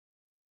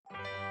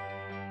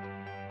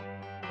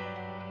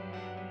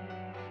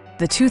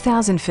the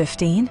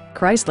 2015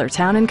 Chrysler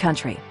Town &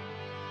 Country.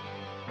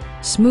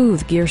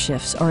 Smooth gear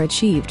shifts are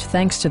achieved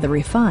thanks to the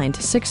refined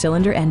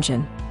 6-cylinder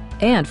engine.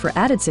 And for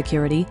added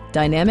security,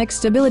 dynamic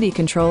stability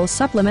control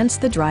supplements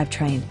the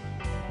drivetrain.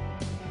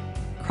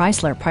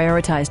 Chrysler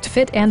prioritized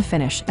fit and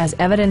finish as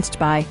evidenced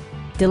by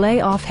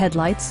delay-off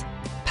headlights,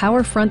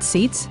 power front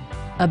seats,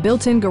 a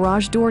built-in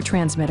garage door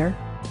transmitter,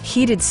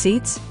 heated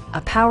seats,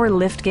 a power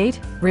liftgate,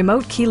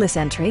 remote keyless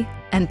entry,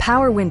 and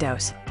power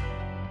windows.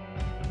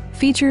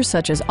 Features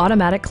such as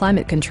automatic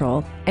climate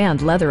control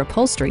and leather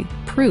upholstery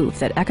prove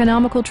that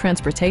economical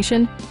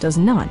transportation does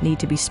not need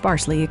to be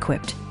sparsely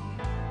equipped.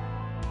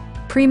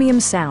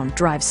 Premium sound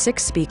drives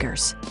 6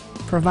 speakers,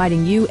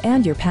 providing you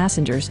and your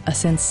passengers a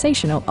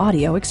sensational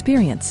audio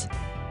experience.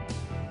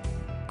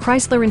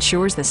 Chrysler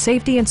ensures the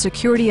safety and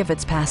security of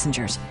its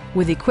passengers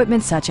with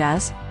equipment such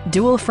as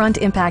dual front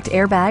impact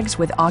airbags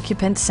with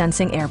occupant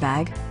sensing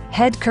airbag,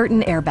 head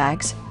curtain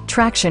airbags,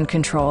 traction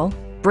control,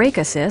 brake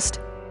assist,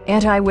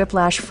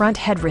 anti-whiplash front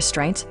head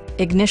restraints,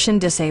 ignition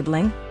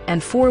disabling,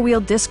 and 4-wheel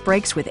disc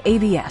brakes with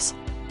ABS.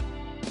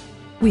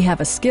 We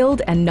have a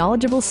skilled and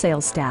knowledgeable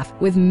sales staff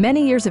with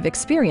many years of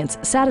experience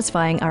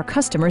satisfying our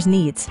customers'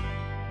 needs.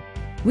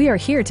 We are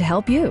here to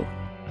help you.